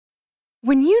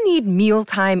When you need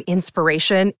mealtime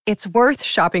inspiration, it's worth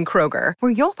shopping Kroger,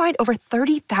 where you'll find over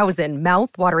 30,000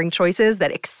 mouth-watering choices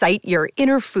that excite your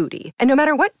inner foodie. And no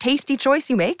matter what tasty choice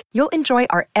you make, you'll enjoy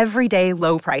our everyday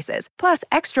low prices, plus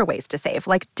extra ways to save,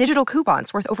 like digital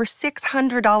coupons worth over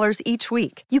 $600 each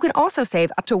week. You can also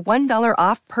save up to $1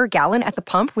 off per gallon at the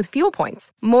pump with fuel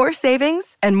points. More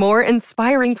savings and more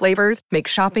inspiring flavors make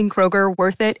shopping Kroger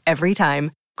worth it every time.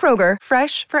 Kroger,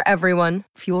 fresh for everyone.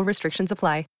 Fuel restrictions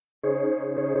apply.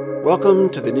 Welcome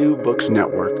to the New Books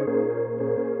Network.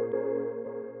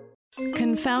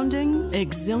 Confounding,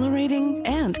 exhilarating,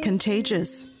 and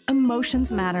contagious.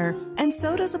 Emotions matter, and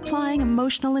so does applying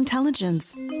emotional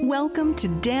intelligence. Welcome to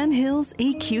Dan Hill's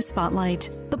EQ Spotlight,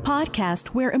 the podcast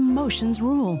where emotions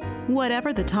rule.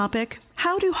 Whatever the topic,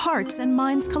 how do hearts and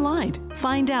minds collide?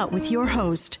 Find out with your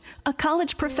host, a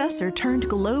college professor turned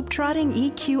globe-trotting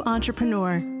EQ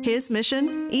entrepreneur. His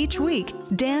mission? Each week,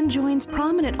 Dan joins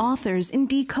prominent authors in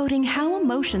decoding how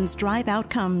emotions drive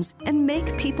outcomes and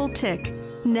make people tick.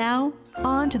 Now,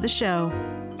 on to the show.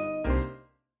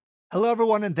 Hello,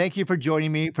 everyone, and thank you for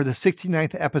joining me for the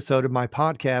 69th episode of my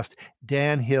podcast,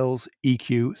 Dan Hill's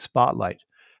EQ Spotlight.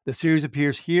 The series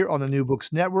appears here on the New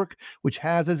Books Network, which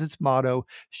has as its motto,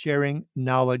 sharing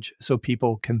knowledge so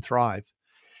people can thrive.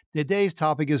 Today's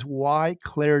topic is why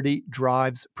clarity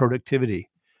drives productivity.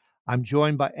 I'm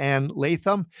joined by Anne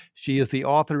Latham. She is the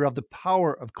author of The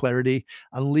Power of Clarity,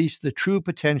 Unleash the True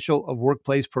Potential of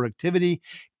Workplace Productivity,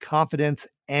 Confidence,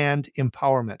 and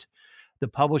Empowerment. The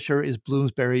publisher is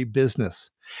Bloomsbury Business.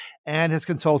 Anne has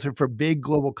consulted for big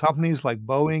global companies like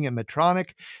Boeing and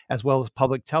Medtronic, as well as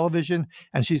public television,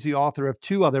 and she's the author of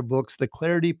two other books, The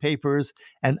Clarity Papers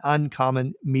and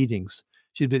Uncommon Meetings.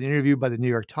 She's been interviewed by the New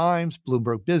York Times,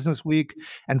 Bloomberg Business Week,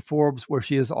 and Forbes, where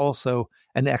she is also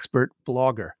an expert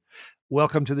blogger.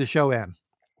 Welcome to the show, Anne.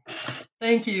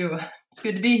 Thank you. It's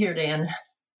good to be here, Dan.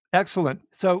 Excellent.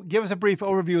 So give us a brief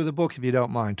overview of the book, if you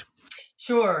don't mind.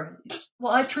 Sure.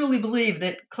 Well, I truly believe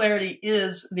that clarity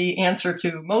is the answer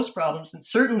to most problems, and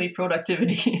certainly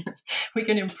productivity. We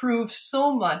can improve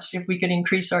so much if we can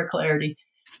increase our clarity.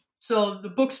 So the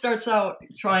book starts out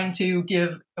trying to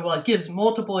it gives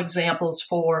multiple examples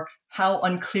for how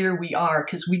unclear we are,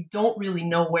 because we don't really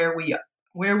know where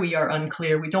we are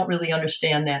unclear. We don't really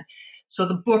understand that. So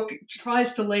the book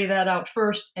tries to lay that out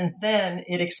first, and then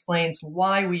it explains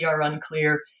why we are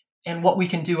unclear and what we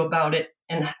can do about it,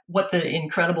 and what the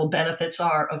incredible benefits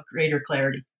are of greater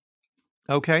clarity.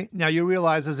 Okay. Now, you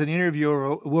realize as an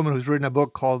interviewer, a woman who's written a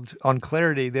book called On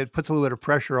Clarity, that puts a little bit of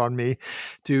pressure on me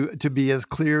to be as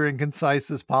clear and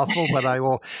concise as possible, but I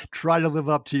will try to live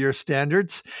up to your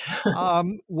standards.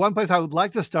 One place I would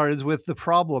like to start is with the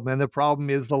problem, and the problem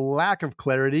is the lack of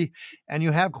clarity. And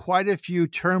you have quite a few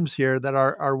terms here that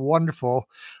are wonderful,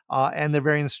 and they're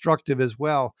very instructive as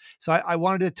well. So I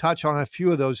wanted to touch on a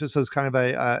few of those just as kind of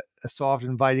a soft,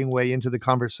 inviting way into the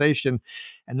conversation.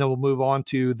 And then we'll move on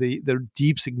to the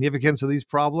deep significance of these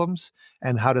problems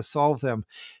and how to solve them.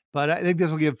 But I think this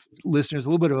will give listeners a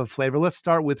little bit of a flavor. Let's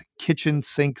start with kitchen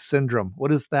sink syndrome. What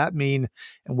does that mean?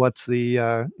 And what's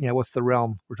the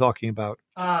realm we're talking about?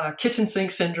 Kitchen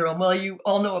sink syndrome. Well, you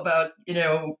all know about,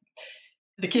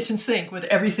 the kitchen sink with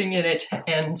everything in it.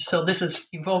 And so this is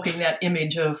evoking that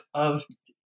image of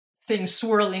things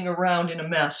swirling around in a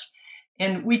mess.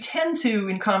 And we tend to,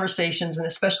 in conversations, and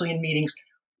especially in meetings,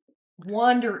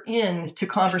 wander into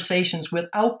conversations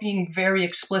without being very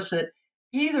explicit,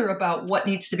 either about what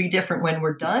needs to be different when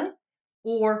we're done,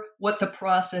 or what the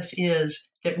process is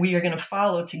that we are going to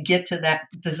follow to get to that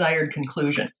desired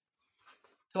conclusion.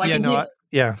 So Go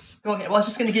ahead. Well, I was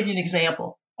just going to give you an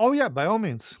example. Oh, yeah, by all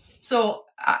means. So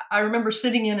I remember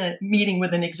sitting in a meeting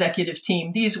with an executive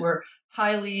team. These were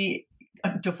highly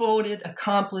devoted,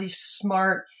 accomplished,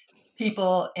 smart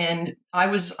people, and I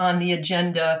was on the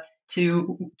agenda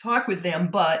to talk with them,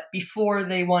 but before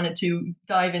they wanted to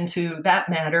dive into that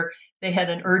matter, they had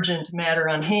an urgent matter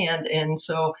on hand, and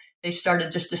so they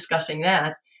started just discussing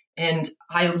that. And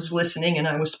I was listening, and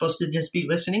I was supposed to just be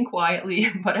listening quietly,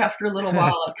 but after a little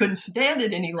while, I couldn't stand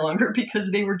it any longer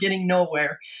because they were getting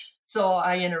nowhere. So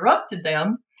I interrupted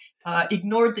them,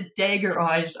 ignored the dagger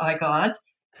eyes I got,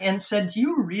 and said, "Do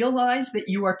you realize that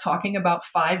you are talking about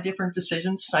 5 different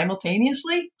decisions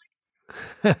simultaneously?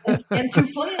 and 2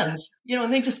 plans?"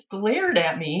 And they just glared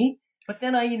at me. But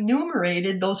then I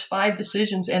enumerated those 5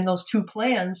 decisions and those 2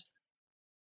 plans.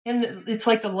 And it's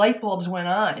like the light bulbs went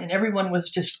on, and everyone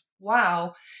was just,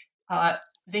 wow.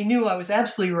 They knew I was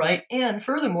absolutely right. And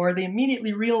furthermore, they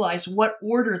immediately realized what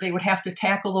order they would have to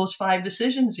tackle those 5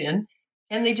 decisions in.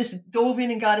 And they just dove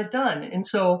in and got it done. And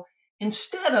so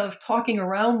instead of talking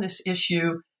around this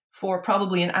issue for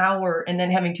probably an hour and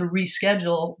then having to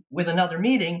reschedule with another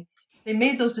meeting. They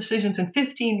made those decisions in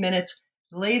 15 minutes,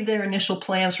 laid their initial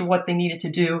plans for what they needed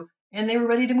to do, and they were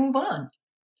ready to move on.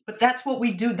 But that's what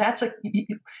we do. That's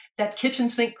that kitchen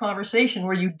sink conversation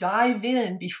where you dive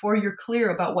in before you're clear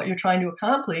about what you're trying to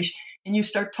accomplish, and you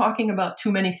start talking about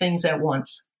too many things at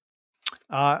once.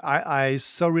 I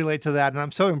so relate to that. And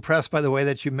I'm so impressed by the way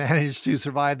that you managed to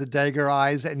survive the dagger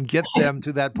eyes and get them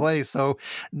to that place. So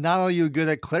not only are you good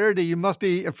at clarity, you must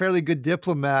be a fairly good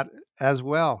diplomat as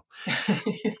well.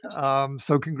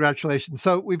 So congratulations.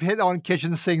 So we've hit on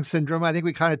kitchen sink syndrome. I think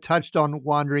we kind of touched on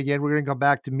wandering in. We're going to go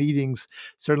back to meetings,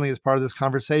 certainly as part of this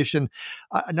conversation.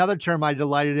 Another term I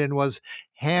delighted in was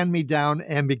hand-me-down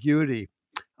ambiguity.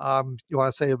 You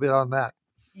want to say a bit on that?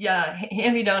 Yeah,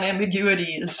 hand-me-down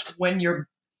ambiguity is when your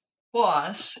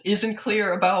boss isn't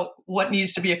clear about what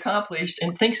needs to be accomplished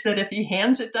and thinks that if he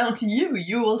hands it down to you,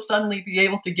 you will suddenly be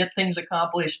able to get things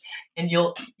accomplished, and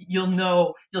you'll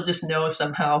just know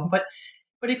somehow. But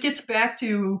it gets back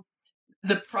to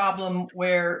the problem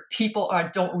where people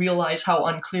don't realize how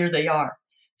unclear they are.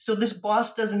 So this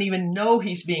boss doesn't even know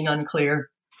he's being unclear,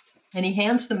 and he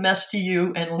hands the mess to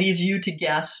you and leaves you to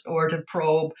guess or to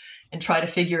probe and try to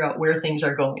figure out where things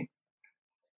are going.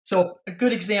 So a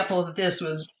good example of this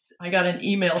was I got an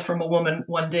email from a woman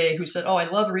one day who said, "Oh, I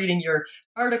love reading your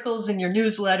articles and your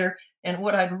newsletter. And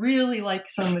what I'd really like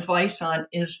some advice on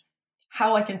is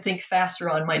how I can think faster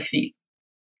on my feet."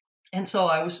 And so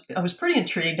I was pretty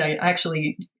intrigued. I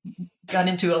actually got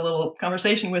into a little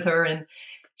conversation with her, and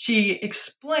she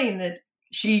explained that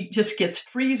she just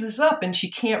freezes up and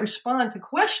she can't respond to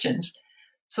questions.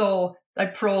 So I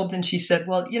probed, and she said,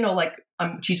 well,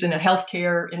 she's in a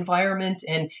healthcare environment,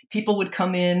 and people would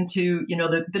come in to,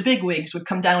 the bigwigs would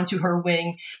come down to her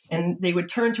wing, and they would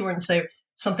turn to her and say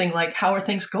something like, "How are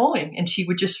things going?" And she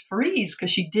would just freeze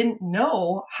because she didn't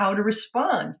know how to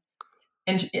respond.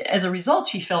 And as a result,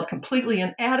 she felt completely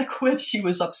inadequate. She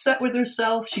was upset with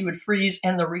herself. She would freeze.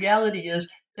 And the reality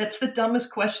is, that's the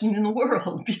dumbest question in the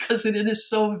world because it is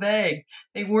so vague.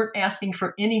 They weren't asking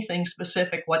for anything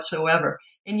specific whatsoever.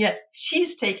 And yet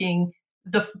she's taking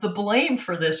the blame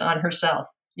for this on herself.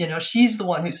 She's the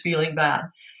one who's feeling bad.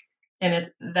 And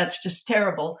that's just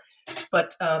terrible.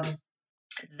 But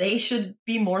they should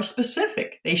be more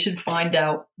specific. They should find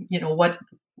out, what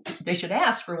they should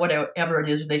ask for whatever it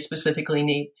is they specifically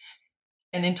need.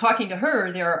 And in talking to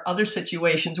her, there are other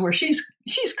situations where she's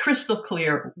crystal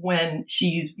clear when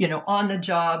she's, on the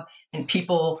job and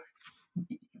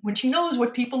when she knows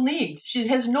what people need. She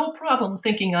has no problem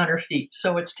thinking on her feet.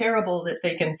 So it's terrible that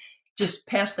they can just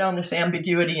pass down this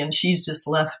ambiguity and she's just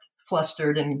left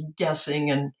flustered and guessing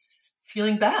and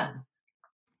feeling bad.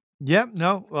 Yep.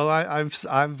 No. Well, I've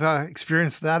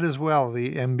experienced that as well.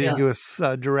 The ambiguous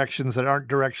directions that aren't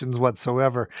directions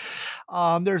whatsoever.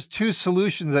 There's two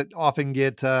solutions that often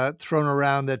get thrown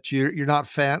around that you're not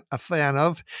a fan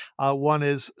of. One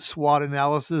is SWOT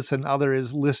analysis, and other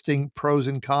is listing pros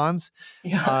and cons.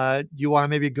 Yeah. You want to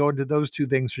maybe go into those two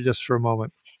things for a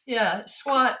moment? Yeah.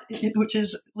 SWOT, which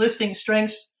is listing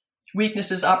strengths,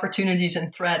 weaknesses, opportunities,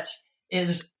 and threats,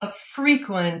 is a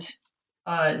frequent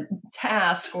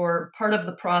task or part of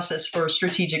the process for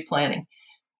strategic planning.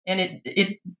 And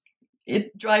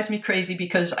it drives me crazy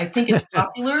because I think it's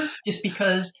popular just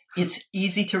because it's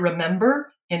easy to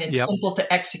remember and it's simple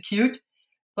to execute.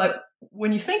 But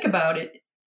when you think about it,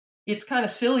 it's kind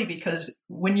of silly because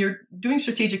when you're doing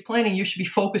strategic planning, you should be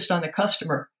focused on the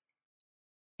customer.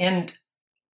 And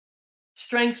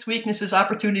strengths, weaknesses,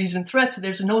 opportunities, and threats,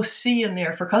 there's no C in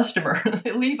there for customer.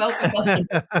 They leave out the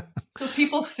customer. So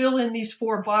people fill in these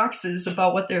 4 boxes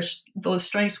about what those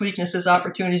strengths, weaknesses,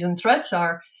 opportunities, and threats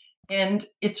are. And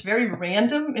it's very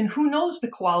random. And who knows the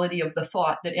quality of the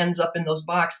thought that ends up in those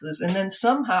boxes. And then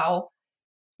somehow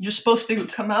you're supposed to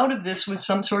come out of this with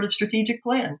some sort of strategic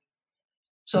plan.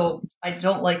 So I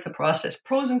don't like the process.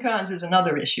 Pros and cons is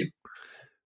another issue.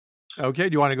 Okay.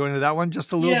 Do you want to go into that one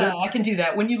just a little bit? Yeah, I can do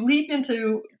that. When you leap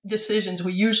into decisions,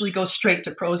 we usually go straight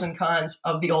to pros and cons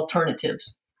of the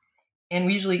alternatives. And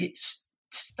we usually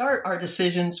start our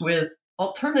decisions with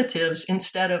alternatives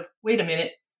instead of, wait a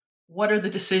minute, what are the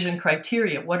decision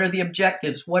criteria? What are the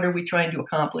objectives? What are we trying to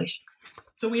accomplish?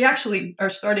 So we actually are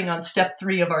starting on step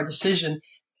 3 of our decision,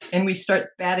 and we start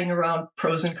batting around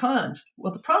pros and cons.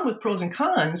 Well, the problem with pros and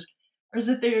cons is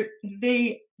that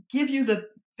they give you the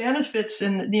benefits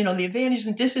and the advantages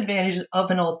and disadvantages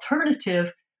of an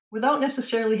alternative without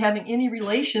necessarily having any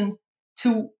relation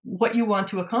to what you want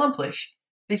to accomplish.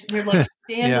 They're like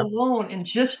standalone and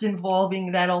just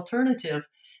involving that alternative,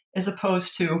 as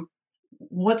opposed to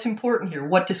what's important here,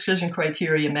 what decision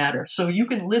criteria matter. So you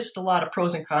can list a lot of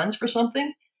pros and cons for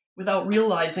something, without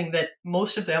realizing that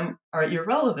most of them are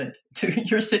irrelevant to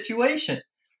your situation.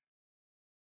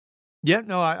 Yeah,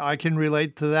 no, I can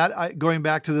relate to that. Going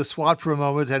back to the SWOT for a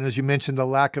moment, and as you mentioned, the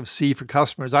lack of C for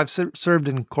customers, I've served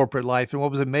in corporate life, and what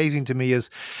was amazing to me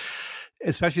is,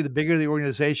 especially the bigger the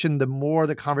organization, the more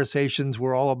the conversations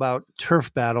were all about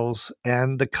turf battles,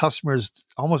 and the customers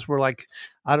almost were like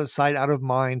out of sight, out of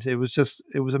mind. It was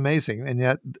amazing, and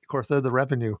yet, of course, they're the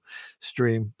revenue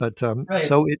stream. But Right.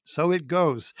 so it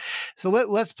goes. So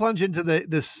let's plunge into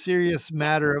this serious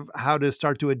matter of how to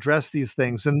start to address these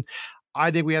things. And I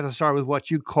think we have to start with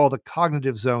what you call the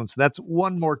cognitive zone. So that's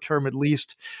one more term, at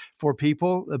least for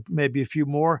people, maybe a few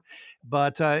more.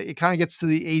 But it kind of gets to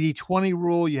the 80-20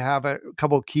 rule. You have a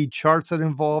couple of key charts that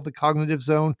involve the cognitive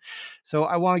zone. So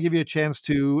I want to give you a chance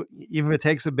to, even if it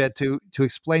takes a bit, to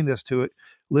explain this to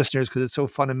listeners, because it's so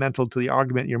fundamental to the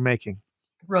argument you're making.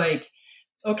 Right.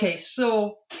 Okay,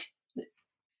 so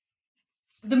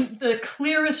the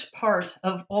clearest part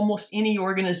of almost any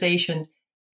organization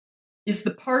is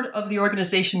the part of the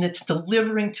organization that's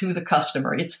delivering to the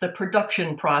customer. It's the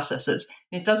production processes.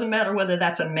 It doesn't matter whether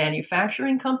that's a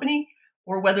manufacturing company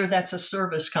or whether that's a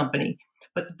service company.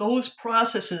 But those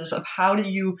processes of how do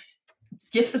you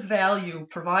get the value,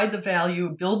 provide the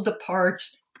value, build the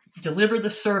parts, deliver the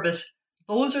service,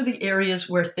 those are the areas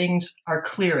where things are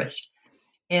clearest.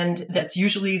 And that's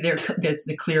usually that's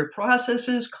the clear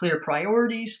processes, clear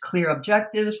priorities, clear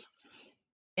objectives.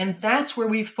 And that's where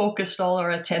we've focused all our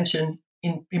attention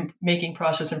in making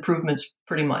process improvements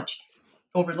pretty much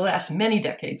over the last many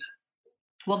decades.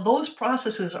 Well, those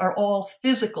processes are all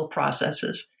physical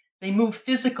processes. They move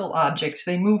physical objects.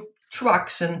 They move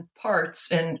trucks and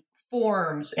parts and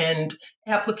forms and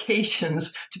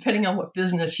applications, depending on what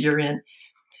business you're in.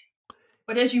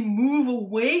 But as you move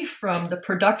away from the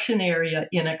production area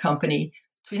in a company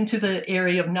into the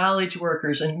area of knowledge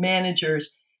workers and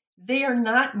managers, they are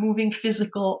not moving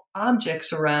physical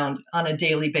objects around on a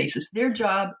daily basis. Their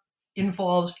job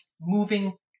involves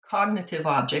moving cognitive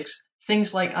objects,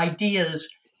 things like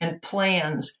ideas and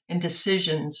plans and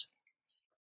decisions.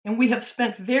 And we have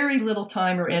spent very little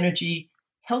time or energy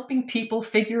helping people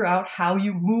figure out how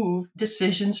you move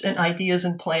decisions and ideas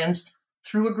and plans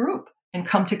through a group and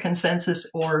come to consensus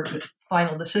or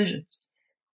final decisions.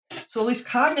 So these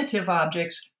cognitive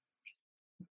objects,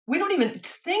 we don't even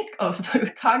think of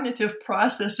the cognitive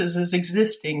processes as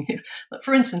existing.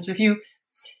 For instance, if you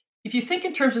think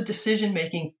in terms of decision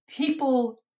making,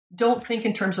 people don't think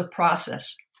in terms of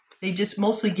process. They just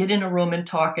mostly get in a room and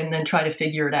talk and then try to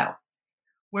figure it out.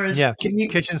 Whereas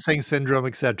kitchen sink syndrome,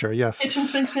 etc. Yes, kitchen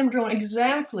sink syndrome,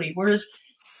 exactly. Whereas,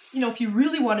 if you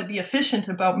really want to be efficient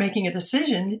about making a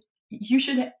decision, you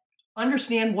should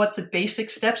understand what the basic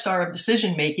steps are of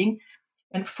decision making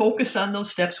and focus on those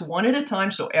steps one at a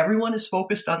time, so everyone is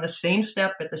focused on the same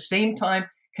step at the same time,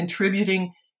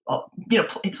 contributing.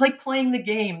 It's like playing the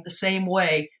game the same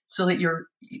way, so that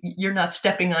you're not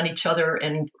stepping on each other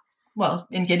and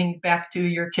getting back to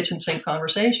your kitchen sink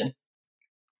conversation.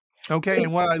 Okay,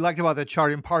 and what I liked about the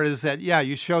chart in part is that,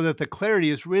 you show that the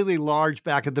clarity is really large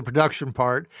back at the production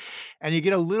part, and you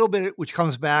get a little bit which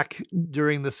comes back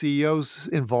during the CEO's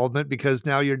involvement, because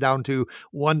now you're down to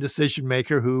one decision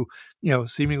maker who,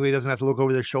 seemingly doesn't have to look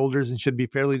over their shoulders and should be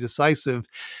fairly decisive.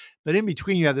 But in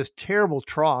between, you have this terrible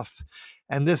trough,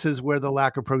 and this is where the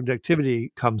lack of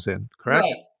productivity comes in, correct?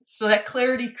 Right. So that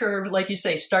clarity curve, like you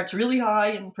say, starts really high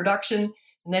in production,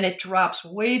 and then it drops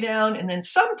way down. And then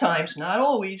sometimes, not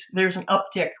always, there's an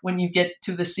uptick when you get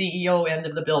to the CEO end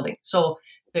of the building. So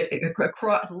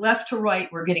left to right,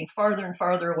 we're getting farther and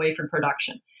farther away from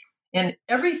production. And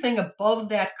everything above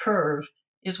that curve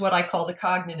is what I call the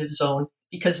cognitive zone,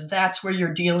 because that's where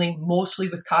you're dealing mostly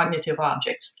with cognitive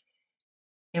objects.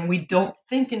 And we don't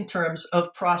think in terms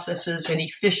of processes and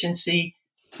efficiency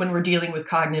when we're dealing with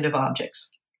cognitive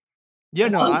objects. Yeah,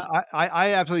 no,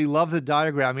 I absolutely love the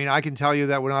diagram. I mean, I can tell you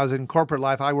that when I was in corporate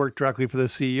life, I worked directly for the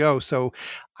CEO. So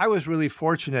I was really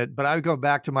fortunate, but I would go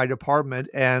back to my department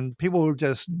and people were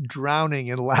just drowning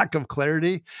in lack of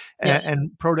clarity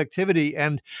and productivity.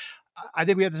 And I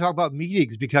think we have to talk about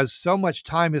meetings, because so much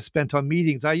time is spent on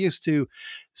meetings. I used to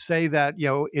say that,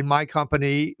 in my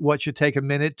company, what should take a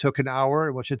minute took an hour,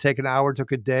 and what should take an hour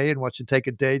took a day, and what should take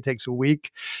a day takes a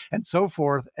week, and so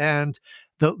forth. And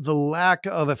the lack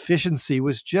of efficiency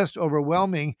was just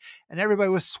overwhelming, and everybody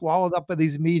was swallowed up by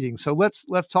these meetings. So let's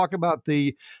talk about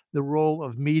the role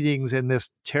of meetings in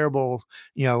this terrible,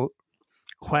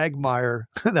 quagmire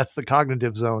that's the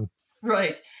cognitive zone.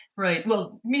 Right.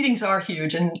 Well, meetings are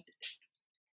huge, and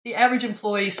the average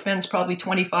employee spends probably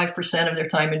 25% of their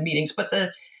time in meetings. But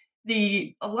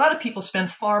a lot of people spend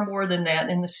far more than that,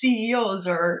 and the CEOs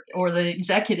or the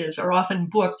executives are often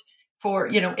booked for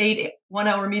 8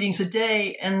 1-hour meetings a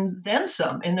day and then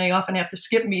some, and they often have to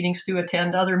skip meetings to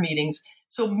attend other meetings.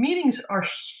 So meetings are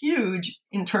huge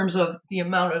in terms of the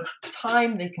amount of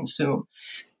time they consume,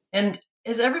 and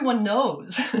as everyone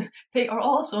knows, they are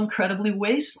also incredibly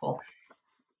wasteful.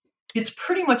 It's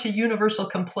pretty much a universal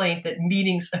complaint that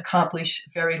meetings accomplish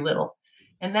very little,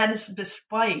 and that is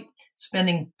despite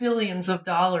spending billions of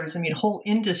dollars, whole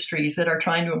industries that are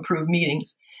trying to improve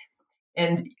meetings.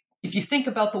 And if you think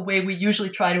about the way we usually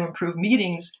try to improve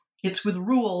meetings, it's with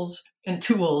rules and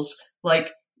tools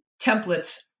like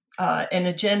templates and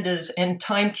agendas and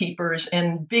timekeepers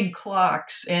and big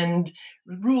clocks and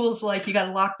rules like you got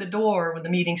to lock the door when the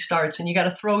meeting starts and you got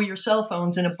to throw your cell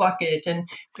phones in a bucket. And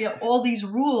we have all these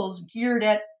rules geared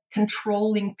at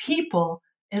controlling people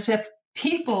as if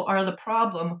people are the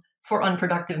problem for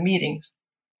unproductive meetings.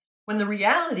 When the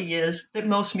reality is that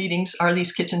most meetings are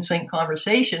these kitchen sink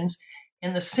conversations.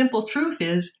 And the simple truth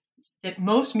is that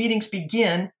most meetings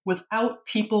begin without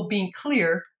people being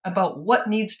clear about what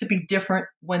needs to be different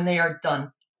when they are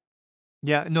done.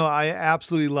 Yeah, no, I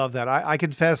absolutely love that. I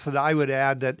confess that I would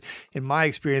add that in my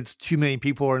experience, too many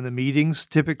people are in the meetings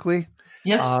typically.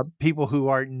 Yes. People who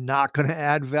are not going to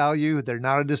add value. They're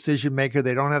not a decision maker.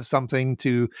 They don't have something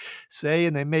to say,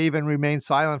 and they may even remain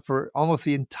silent for almost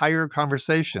the entire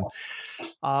conversation.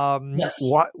 Yes.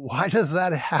 Why does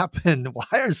that happen? Why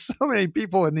are so many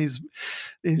people in these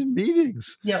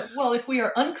meetings? Yeah. Well, if we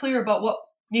are unclear about what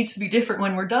needs to be different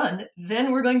when we're done,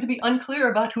 then we're going to be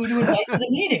unclear about who to invite to the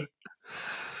meeting.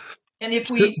 And if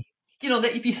we,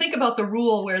 if you think about the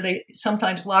rule where they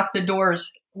sometimes lock the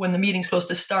doors when the meeting's supposed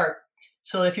to start,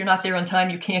 so if you're not there on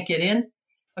time, you can't get in.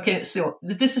 Okay, so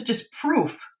this is just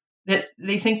proof that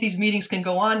they think these meetings can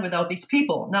go on without these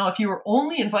people. Now, if you are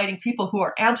only inviting people who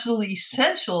are absolutely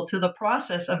essential to the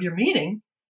process of your meeting,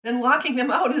 then locking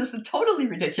them out is totally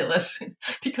ridiculous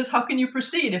because how can you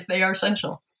proceed if they are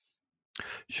essential?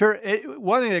 Sure.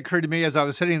 One thing that occurred to me as I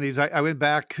was sitting these, I went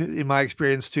back in my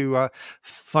experience to a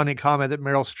funny comment that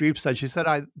Meryl Streep said. She said,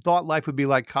 I thought life would be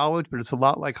like college, but it's a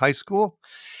lot like high school.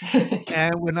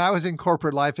 And when I was in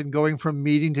corporate life and going from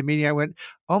meeting to meeting, I went,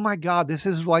 oh my God, this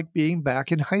is like being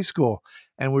back in high school.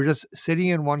 And we're just sitting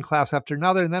in one class after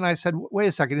another. And then I said, wait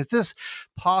a second, is this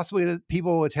possibly that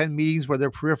people attend meetings where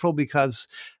they're peripheral because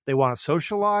they want to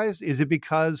socialize? Is it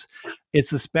because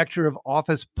it's the specter of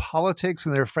office politics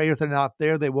and they're afraid if they're not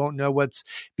there, they won't know what's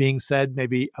being said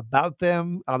maybe about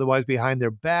them, otherwise behind their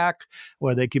back,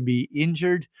 or they could be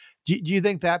injured? Do you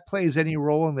think that plays any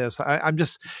role in this? I'm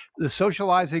just, the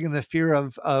socializing and the fear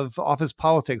of office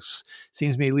politics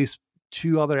seems to me at least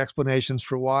two other explanations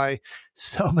for why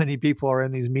so many people are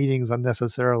in these meetings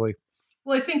unnecessarily.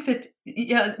 Well, I think that,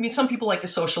 some people like to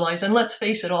socialize, and let's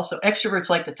face it, also extroverts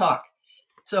like to talk.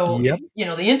 So, Yep.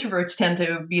 The introverts tend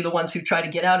to be the ones who try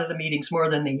to get out of the meetings more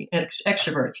than the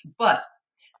extroverts. But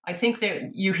I think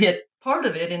that you hit part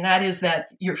of it, and that is that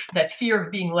that fear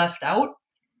of being left out.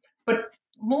 But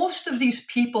most of these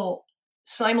people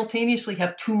simultaneously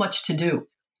have too much to do.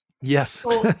 Yes.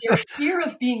 So their fear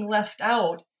of being left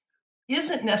out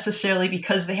isn't necessarily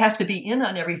because they have to be in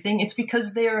on everything. It's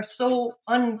because they are so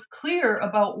unclear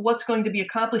about what's going to be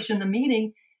accomplished in the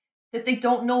meeting that they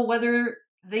don't know whether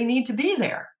they need to be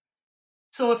there.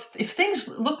 So if things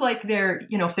look like they're,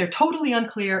 if they're totally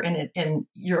unclear and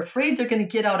you're afraid they're going to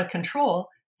get out of control,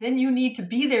 then you need to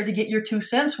be there to get your 2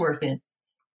 cents worth in.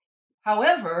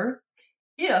 However,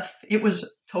 if it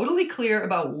was totally clear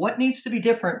about what needs to be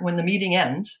different when the meeting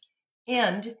ends,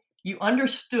 and you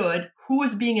understood who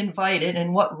was being invited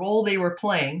and what role they were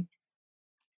playing,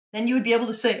 then you would be able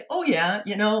to say, oh yeah,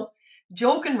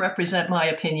 Joe can represent my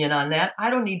opinion on that.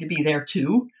 I don't need to be there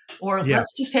too. Or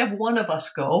let's just have one of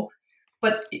us go.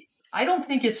 But I don't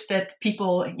think it's that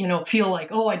people, feel like,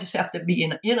 oh, I just have to be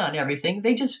in on everything.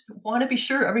 They just want to be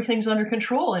sure everything's under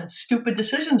control and stupid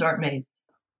decisions aren't made.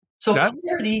 So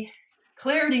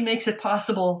clarity makes it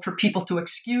possible for people to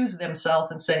excuse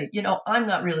themselves and say, I'm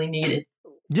not really needed.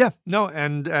 Yeah, no,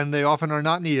 and they often are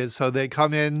not needed. So they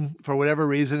come in for whatever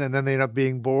reason, and then they end up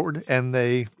being bored, and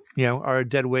they, are a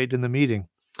dead weight in the meeting.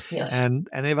 Yes. And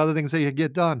they have other things that you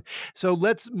get done. So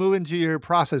let's move into your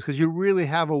process, because you really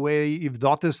have a way, you've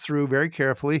thought this through very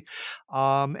carefully,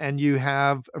 and you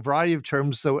have a variety of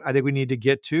terms. So I think we need to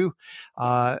get to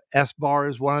SBAR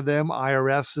is one of them.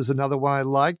 IRS is another one I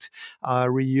liked,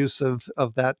 reuse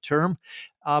of that term.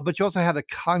 But you also have the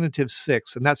cognitive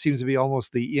 6, and that seems to be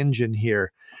almost the engine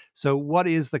here. So what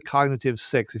is the cognitive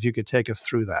 6, if you could take us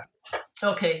through that?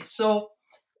 Okay, so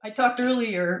I talked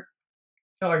earlier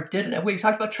or didn't we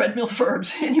talked about treadmill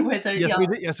verbs anyway?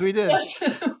 Yes, we did.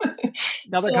 Yes.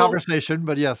 Another conversation,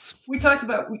 but yes. We talked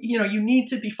about, you need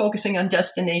to be focusing on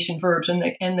destination verbs, and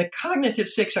the cognitive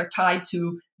 6 are tied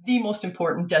to the most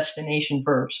important destination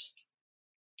verbs.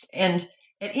 And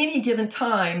at any given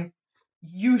time,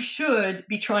 you should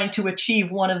be trying to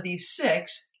achieve one of these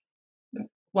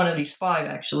 5,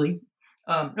 actually.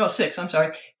 No, 6, I'm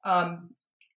sorry.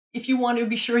 If you want to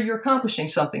be sure you're accomplishing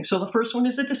something. So the first one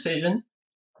is a decision,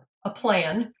 a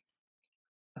plan,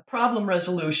 a problem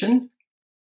resolution,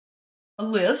 a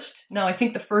list. Now, I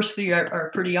think the first 3 are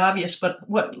pretty obvious, but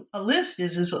what a list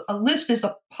is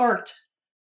a part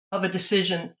of a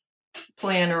decision,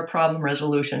 plan, or a problem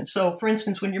resolution. So, for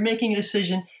instance, when you're making a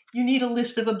decision, you need a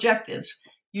list of objectives.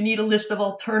 You need a list of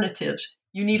alternatives.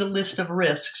 You need a list of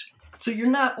risks. So you're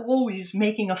not always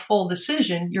making a full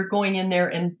decision. You're going in there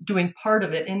and doing part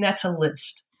of it, and that's a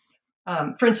list.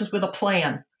 For instance, with a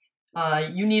plan,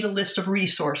 you need a list of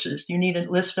resources. You need a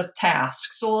list of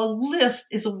tasks. So a list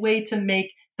is a way to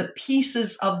make the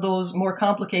pieces of those more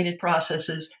complicated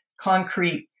processes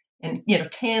concrete and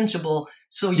tangible,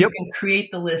 so you can create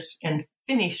the lists and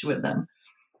finish with them.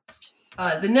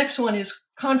 The next one is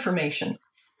confirmation,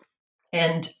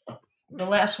 and the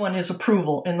last one is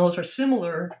approval, and those are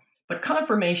similar. But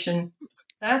confirmation,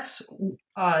 that's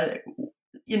when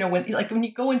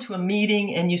you go into a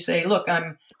meeting and you say, "Look,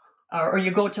 or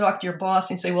you go talk to your boss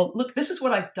and say, "Well, look, this is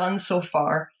what I've done so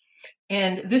far,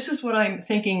 and this is what I'm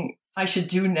thinking I should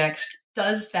do next.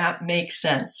 Does that make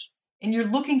sense?" And you're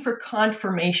looking for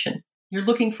confirmation. You're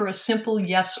looking for a simple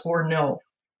yes or no.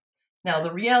 Now,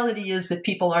 the reality is that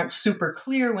people aren't super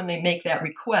clear when they make that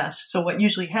request. So what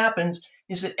usually happens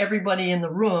is that everybody in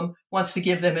the room wants to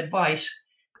give them advice,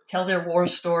 tell their war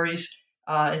stories,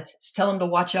 tell them to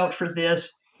watch out for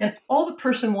this. And all the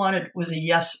person wanted was a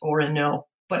yes or a no.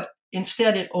 But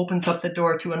instead, it opens up the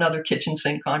door to another kitchen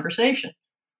sink conversation.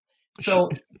 So,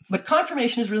 but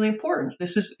confirmation is really important.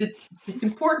 It's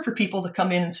important for people to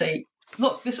come in and say,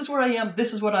 "Look, this is where I am.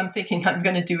 This is what I'm thinking I'm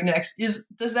going to do next.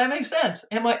 Does that make sense?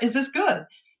 Is this good?"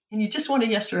 And you just want a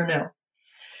yes or a no.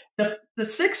 The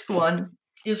 6th one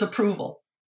is approval.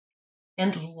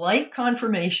 And like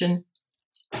confirmation,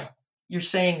 you're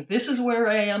saying, "This is where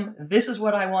I am. This is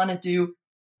what I want to do.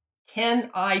 Can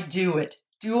I do it?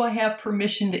 Do I have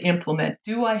permission to implement?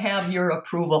 Do I have your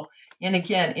approval?" And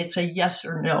again, it's a yes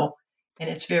or no, and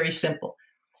it's very simple.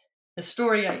 The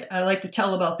story I like to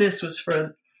tell about this was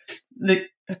for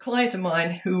a client of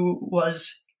mine who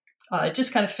was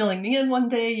just kind of filling me in one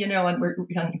day, and we're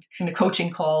in a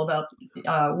coaching call about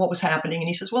what was happening. And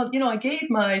he says, "Well, I gave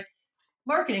my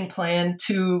marketing plan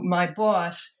to my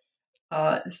boss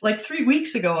like 3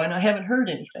 weeks ago, and I haven't heard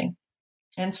anything."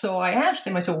 And so I asked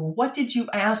him, I said, "Well, what did you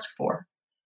ask for?"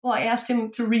 Well, I asked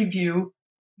him to review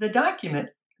the document,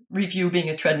 review being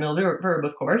a treadmill verb,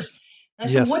 of course. And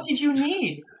I said, "What did you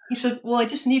need?" He said, "Well, I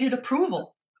just needed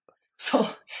approval." So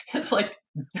it's like,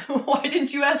 why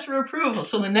didn't you ask for approval?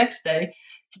 So the next day,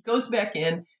 he goes back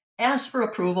in, asks for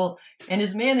approval, and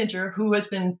his manager, who has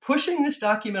been pushing this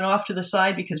document off to the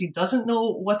side because he doesn't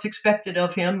know what's expected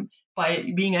of him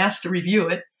by being asked to review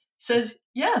it, says,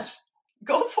 "Yes,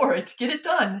 go for it, get it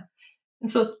done." And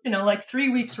so, like 3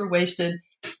 weeks were wasted,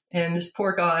 and this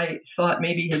poor guy thought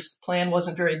maybe his plan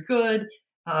wasn't very good,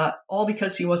 all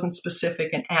because he wasn't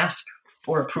specific and asked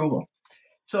for approval.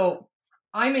 So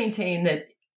I maintain that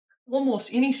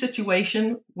almost any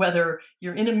situation, whether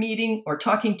you're in a meeting or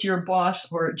talking to your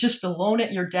boss or just alone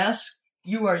at your desk,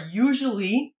 you are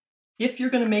usually, if you're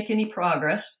going to make any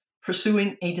progress,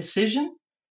 pursuing a decision,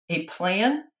 a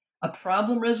plan, a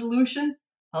problem resolution,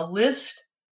 a list,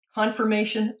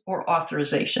 confirmation, or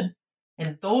authorization.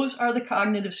 And those are the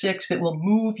cognitive 6 that will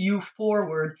move you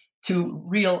forward to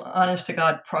real,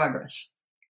 honest-to-God progress.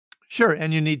 Sure.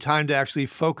 And you need time to actually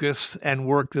focus and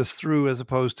work this through as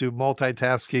opposed to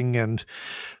multitasking and,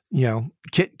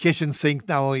 kitchen sink,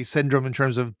 not only syndrome in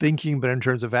terms of thinking, but in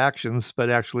terms of actions, but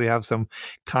actually have some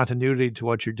continuity to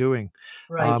what you're doing,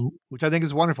 right? Which I think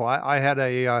is wonderful. I had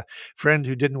a friend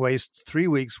who didn't waste 3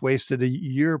 weeks, wasted a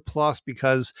year plus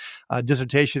because a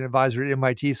dissertation advisor at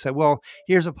MIT said, "Well,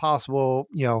 here's a possible,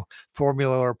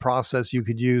 formula or process you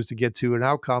could use to get to an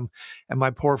outcome." And my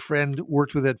poor friend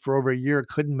worked with it for over a year,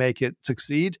 couldn't make it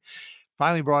succeed.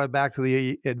 Finally brought it back to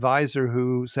the advisor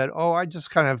who said, "Oh, I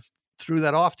just kind of threw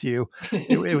that off to you.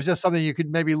 It was just something you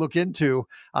could maybe look into.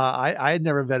 I had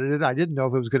never vetted it. I didn't know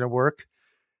if it was going to work."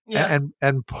 Yeah.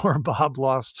 And poor Bob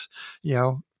lost,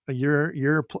 a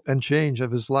year and change of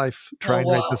his life trying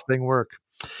to make this thing work.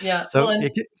 Yeah. So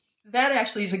that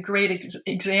actually is a great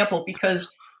example,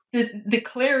 because the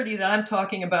clarity that I'm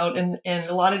talking about, and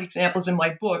a lot of the examples in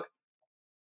my book,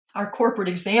 are corporate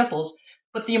examples,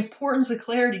 but the importance of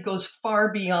clarity goes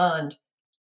far beyond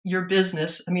your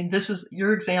business. I mean, this is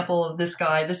your example of this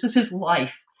guy. This is his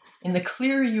life. And the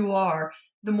clearer you are,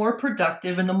 the more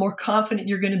productive and the more confident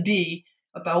you're going to be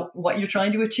about what you're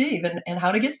trying to achieve and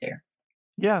how to get there.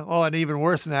 Yeah. Well, and even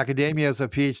worse in academia, as a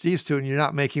PhD student, you're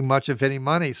not making much of any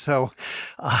money. So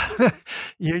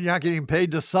you're not getting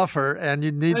paid to suffer, and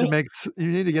you need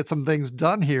to get some things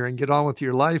done here and get on with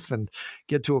your life and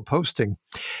get to a posting.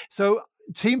 So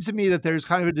it seems to me that there's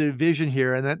kind of a division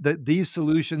here, and that these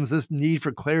solutions, this need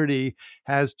for clarity,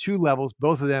 has two levels,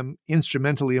 both of them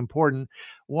instrumentally important.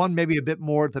 One maybe a bit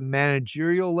more at the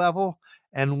managerial level,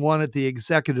 and one at the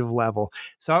executive level.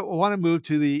 So I want to move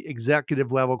to the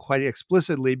executive level quite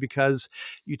explicitly, because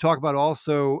you talk about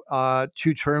also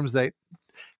two terms that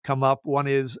come up. One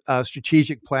is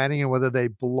strategic planning and whether they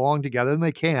belong together, and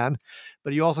they can.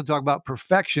 But you also talk about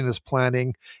perfectionist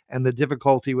planning and the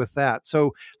difficulty with that.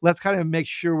 So let's kind of make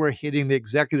sure we're hitting the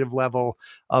executive level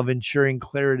of ensuring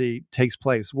clarity takes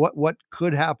place. What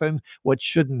could happen? What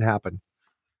shouldn't happen?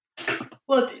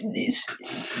 Well,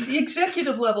 the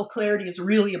executive level clarity is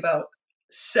really about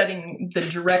setting the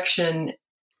direction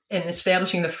and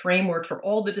establishing the framework for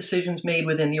all the decisions made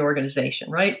within the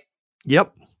organization, right?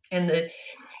 Yep. And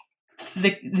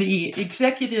the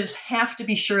executives have to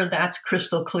be sure that's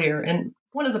crystal clear. And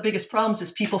one of the biggest problems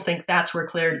is people think that's where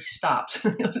clarity stops.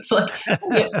 It's like,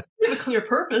 you have a clear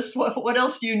purpose. What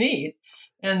else do you need?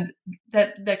 And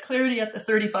that clarity at the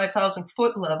 35,000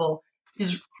 foot level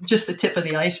is just the tip of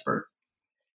the iceberg.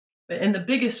 And the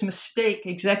biggest mistake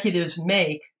executives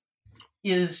make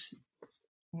is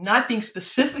not being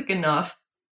specific enough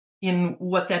in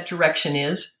what that direction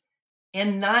is,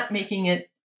 and not making it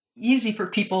easy for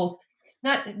people,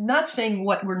 not saying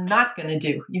what we're not going to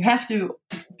do. You have to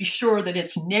be sure that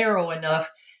it's narrow enough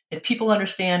that people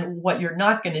understand what you're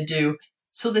not going to do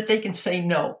so that they can say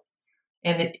no.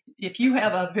 And if you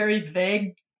have a very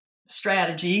vague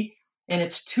strategy and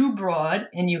it's too broad,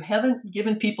 and you haven't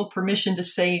given people permission to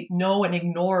say no and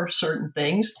ignore certain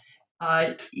things,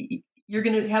 you're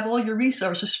going to have all your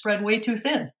resources spread way too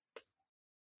thin.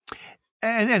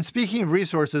 And speaking of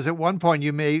resources, at one point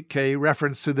you make a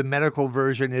reference to the medical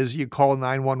version is you call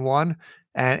 911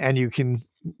 and you can,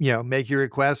 make your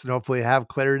request and hopefully have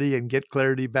clarity and get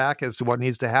clarity back as to what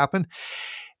needs to happen.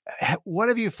 What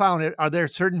have you found? Are there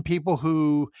certain people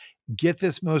who get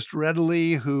this most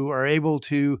readily, who are able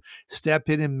to step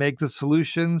in and make the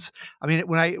solutions? I mean,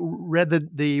 when I read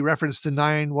the reference to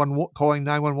calling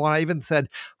 911, I even said,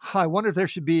 I wonder if there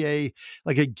should be a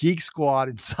geek squad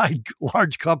inside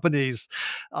large companies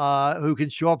who can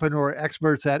show up and are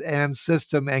experts at Ann's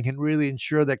system and can really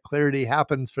ensure that clarity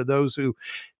happens for those who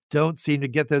don't seem to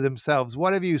get there themselves.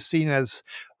 What have you seen as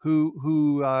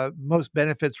who most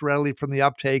benefits readily from the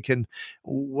uptake, and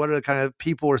what are the kind of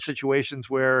people or situations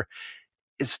where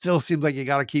it still seems like you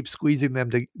got to keep squeezing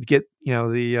them to get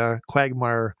the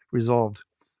quagmire resolved?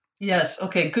 Yes.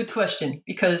 Okay. Good question,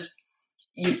 because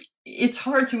it's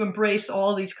hard to embrace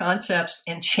all these concepts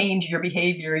and change your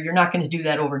behavior. You're not going to do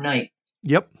that overnight.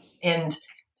 Yep. And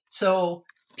so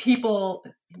people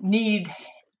need.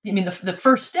 The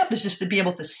first step is just to be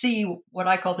able to see what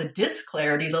I call the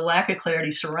disclarity, the lack of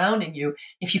clarity surrounding you.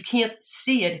 If you can't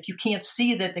see it, if you can't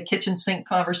see that the kitchen sink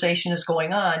conversation is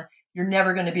going on, you're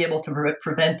never going to be able to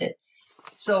prevent it.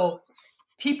 So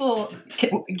people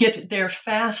get there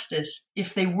fastest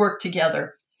if they work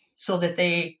together so that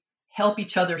they help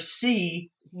each other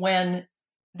see when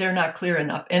they're not clear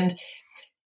enough. And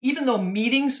even though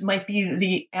meetings might be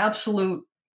the absolute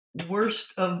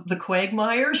worst of the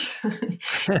quagmires,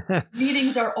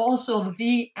 meetings are also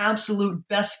the absolute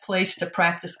best place to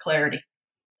practice clarity.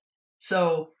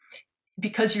 So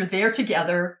because you're there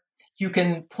together, you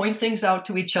can point things out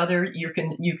to each other. You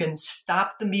can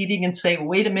stop the meeting and say,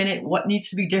 wait a minute, what needs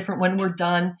to be different when we're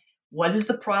done? What is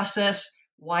the process?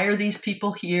 Why are these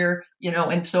people here?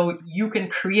 And so you can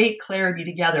create clarity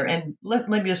together. And let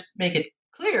me just make it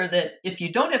clear that if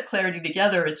you don't have clarity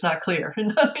together, it's not clear.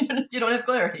 You don't have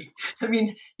clarity.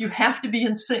 You have to be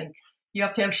in sync. You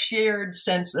have to have shared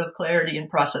sense of clarity and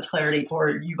process clarity, or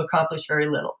you've accomplished very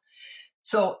little.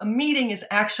 So a meeting is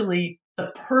actually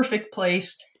the perfect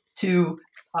place to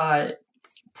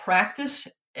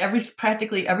practice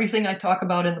practically everything I talk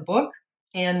about in the book,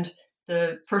 and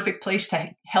the perfect place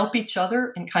to help each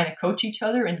other and kind of coach each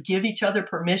other and give each other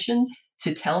permission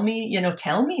to tell me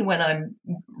when I'm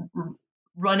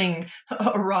running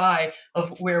awry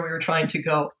of where we were trying to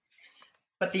go.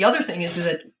 But the other thing is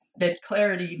that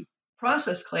clarity,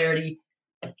 process clarity,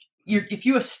 if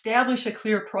you establish a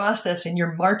clear process and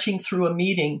you're marching through a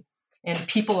meeting and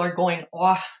people are going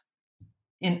off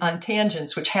on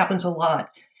tangents, which happens a lot.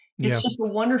 Yeah. It's just a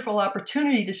wonderful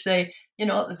opportunity to say,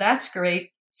 that's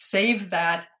great. Save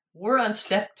that. We're on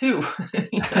step 2.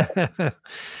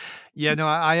 Yeah, no,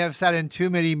 I have sat in too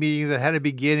many meetings that had a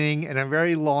beginning and a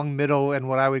very long middle and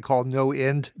what I would call no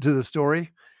end to the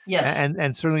story. Yes.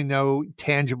 And certainly no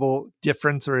tangible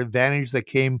difference or advantage that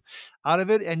came out of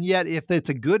it. And yet, if it's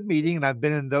a good meeting, and I've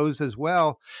been in those as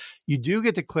well, you do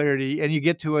get to clarity and you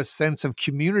get to a sense of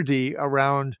community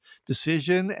around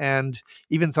decision and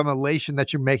even some elation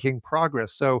that you're making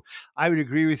progress. So I would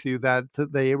agree with you that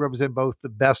they represent both the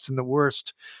best and the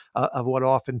worst of what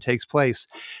often takes place.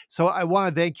 So I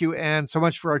want to thank you, Anne, so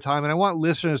much for our time. And I want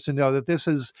listeners to know that this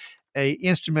is a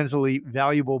instrumentally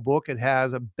valuable book. It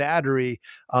has a battery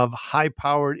of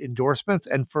high-powered endorsements,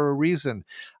 and for a reason.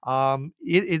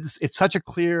 It's such a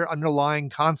clear underlying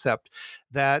concept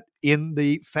that in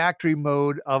the factory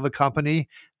mode of a company,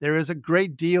 there is a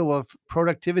great deal of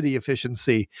productivity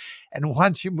efficiency. And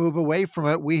once you move away from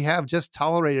it, we have just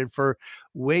tolerated for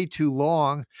way too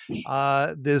long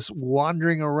this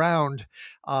wandering around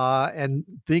and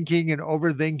thinking and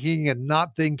overthinking and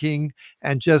not thinking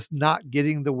and just not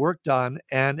getting the work done.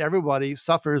 And everybody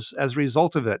suffers as a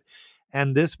result of it.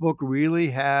 And this book really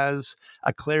has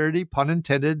a clarity, pun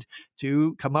intended,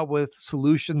 to come up with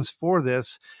solutions for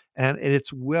this. And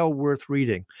it's well worth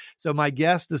reading. So my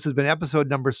guest, this has been episode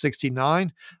number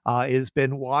 69. It has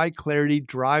been Why Clarity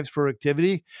Drives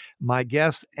Productivity. My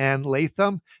guest, Anne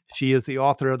Latham. She is the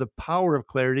author of The Power of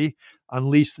Clarity,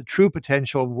 Unleash the True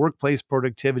Potential of Workplace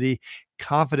Productivity,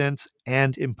 Confidence,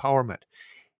 and Empowerment.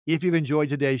 If you've enjoyed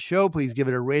today's show, please give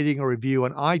it a rating or review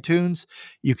on iTunes.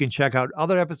 You can check out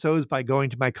other episodes by going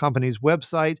to my company's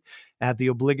website at the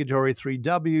obligatory 3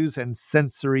 Ws and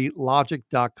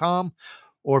sensorylogic.com.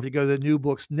 Or if you go to the New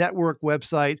Books Network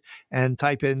website and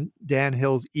type in Dan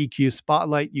Hill's EQ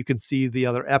Spotlight, you can see the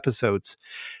other episodes.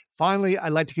 Finally, I'd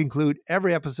like to conclude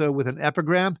every episode with an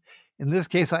epigram. In this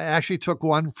case, I actually took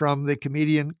one from the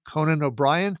comedian Conan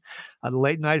O'Brien, the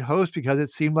late night host, because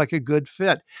it seemed like a good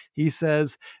fit. He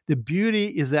says, "The beauty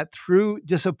is that through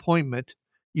disappointment,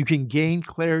 you can gain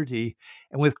clarity,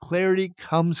 and with clarity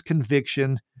comes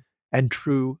conviction and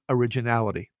true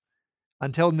originality."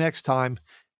 Until next time,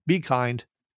 be kind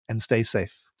and stay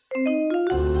safe.